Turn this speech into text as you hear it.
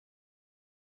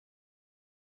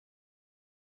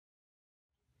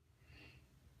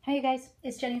Hi you guys,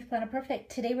 it's Jenny with Planner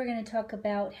Perfect. Today we're going to talk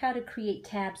about how to create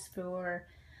tabs for,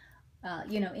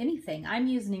 anything. I'm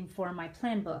using them for my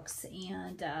plan books,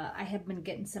 and I have been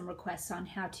getting some requests on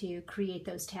how to create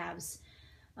those tabs,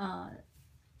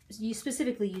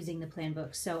 specifically using the plan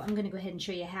books. So I'm going to go ahead and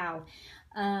show you how.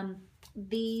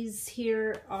 These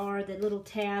here are the little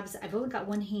tabs. I've only got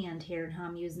one hand here and how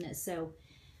I'm using it, so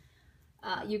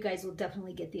you guys will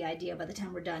definitely get the idea by the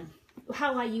time we're done.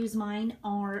 How I use mine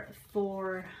are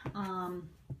for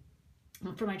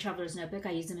my traveler's notebook.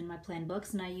 I use them in my plan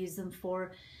books, and I use them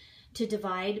to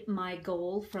divide my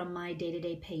goal from my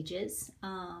day-to-day pages.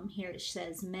 Here it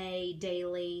says May,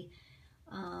 daily,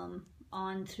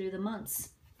 on through the months.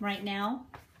 Right now,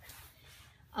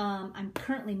 I'm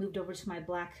currently moved over to my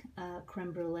black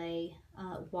creme brulee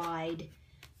wide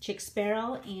Chick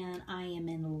Sparrow, and I am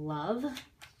in love.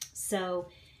 So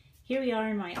here we are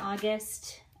in my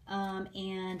August,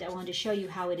 and I wanted to show you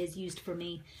how it is used for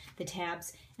me, the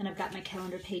tabs. And I've got my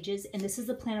calendar pages, and this is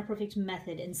the Planner Perfect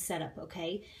method and setup,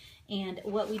 okay? And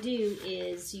what we do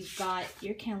is you've got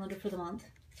your calendar for the month,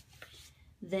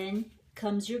 then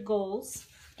comes your goals,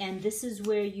 and this is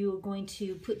where you're going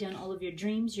to put down all of your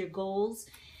dreams, your goals,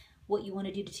 what you want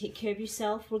to do to take care of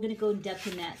yourself. We're going to go in depth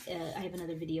in that. I have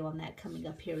another video on that coming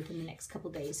up here within the next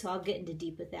couple days, so I'll get into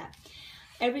deep with that.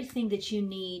 Everything that you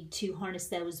need to harness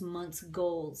those month's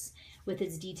goals with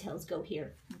its details go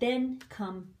here. Then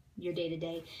come your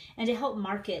day-to-day. And to help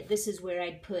mark it, this is where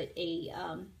I'd put a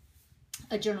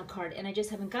journal card, and I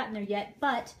just haven't gotten there yet,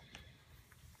 but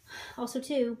also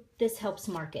too, this helps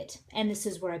mark it. And this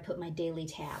is where I put my daily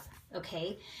tab,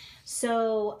 okay?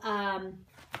 So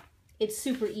it's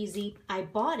super easy. I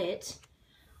bought it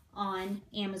on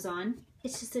Amazon.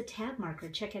 It's just a tab marker.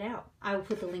 Check it out. I will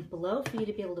put the link below for you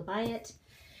to be able to buy it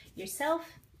yourself.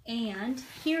 And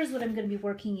here's what I'm going to be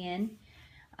working in.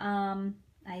 I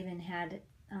even had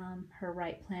her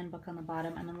write plan book on the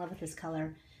bottom. I'm in love with this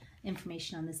color.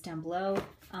 Information on this down below.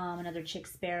 Another Chick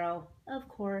Sparrow, of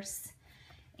course.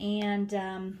 And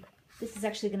this is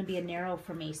actually going to be a narrow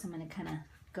for me, so I'm going to kind of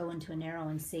go into a narrow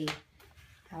and see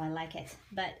how I like it.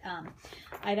 But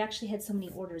I've actually had so many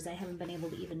orders, I haven't been able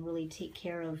to even really take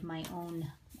care of my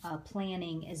own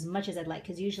planning as much as I'd like,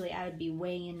 because usually I would be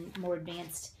way more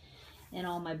advanced in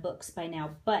all my books by now,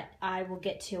 but I will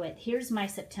get to it. Here's my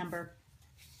September,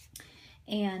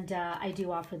 and I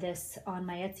do offer this on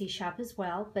my Etsy shop as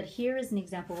well, but here is an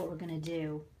example of what we're going to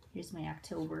do. Here's my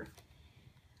October.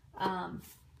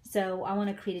 So I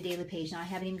want to create a daily page. Now I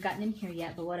haven't even gotten in here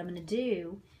yet, but what I'm going to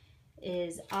do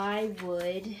is I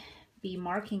would be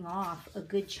marking off a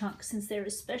good chunk,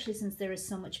 especially since there is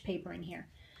so much paper in here.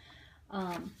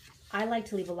 I like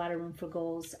to leave a lot of room for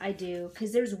goals. I do,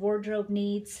 because there's wardrobe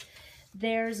needs,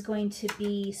 there's going to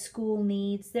be school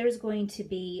needs, there's going to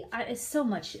be so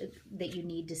much that you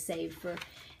need to save for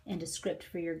and to script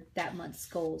for that month's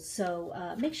goals. So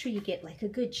make sure you get like a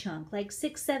good chunk, like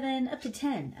 6, 7, up to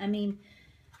 10. I mean,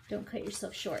 don't cut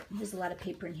yourself short. There's a lot of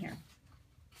paper in here.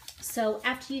 So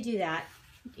after you do that,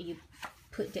 you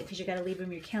put it, because you got to leave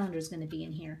room, your calendar is going to be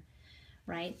in here,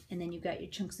 right? And then you've got your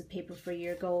chunks of paper for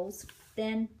your goals.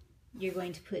 Then you're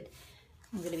going to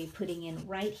I'm going to be putting in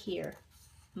right here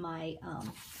my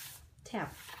tab.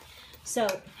 So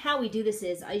how we do this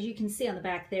is, as you can see on the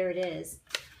back, there it is.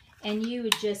 And you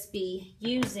would just be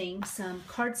using some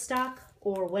cardstock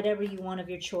or whatever you want of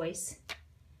your choice.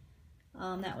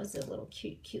 That was a little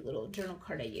cute little journal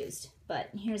card I used. But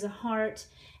here's a heart,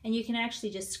 and you can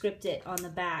actually just script it on the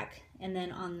back, and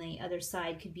then on the other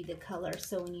side could be the color.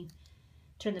 So when you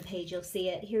turn the page, you'll see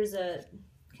it. Here's a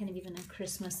kind of even a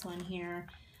Christmas one here.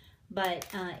 But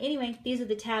anyway, these are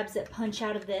the tabs that punch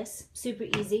out of this. Super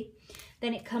easy.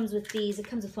 Then it comes with these. It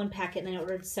comes with one packet, and then I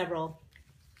ordered several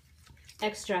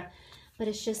extra. But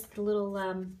it's just the little,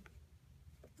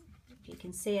 if you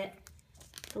can see it,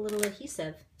 the little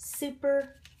adhesive.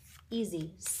 Super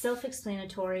easy,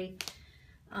 self-explanatory,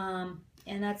 and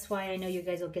that's why I know you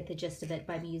guys will get the gist of it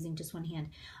by me using just one hand.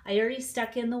 I already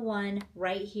stuck in the one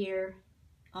right here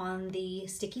on the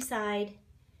sticky side,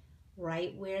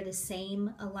 right where the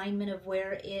same alignment of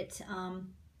where it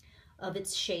of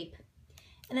its shape,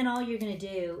 and then all you're going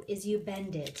to do is you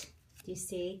bend it. Do you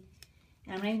see?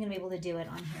 And I'm not even going to be able to do it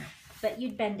on here, but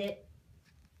you'd bend it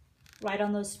right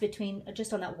on those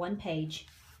just on that one page,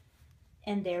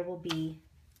 and there will be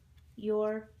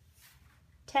your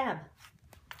tab.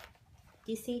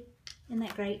 Do you see? Isn't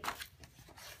that great?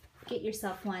 Get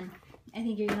yourself one. I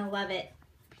think you're gonna love it.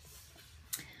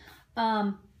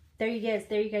 There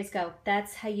you guys go.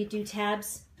 That's how you do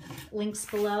tabs links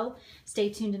below. Stay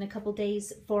tuned in a couple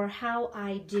days for how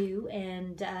I do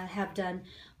and have done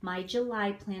my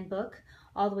July plan book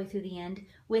all the way through the end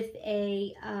with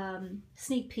a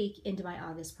sneak peek into my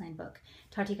August plan book.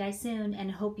 Talk to you guys soon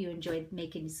and hope you enjoyed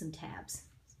making some tabs.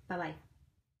 Bye-bye.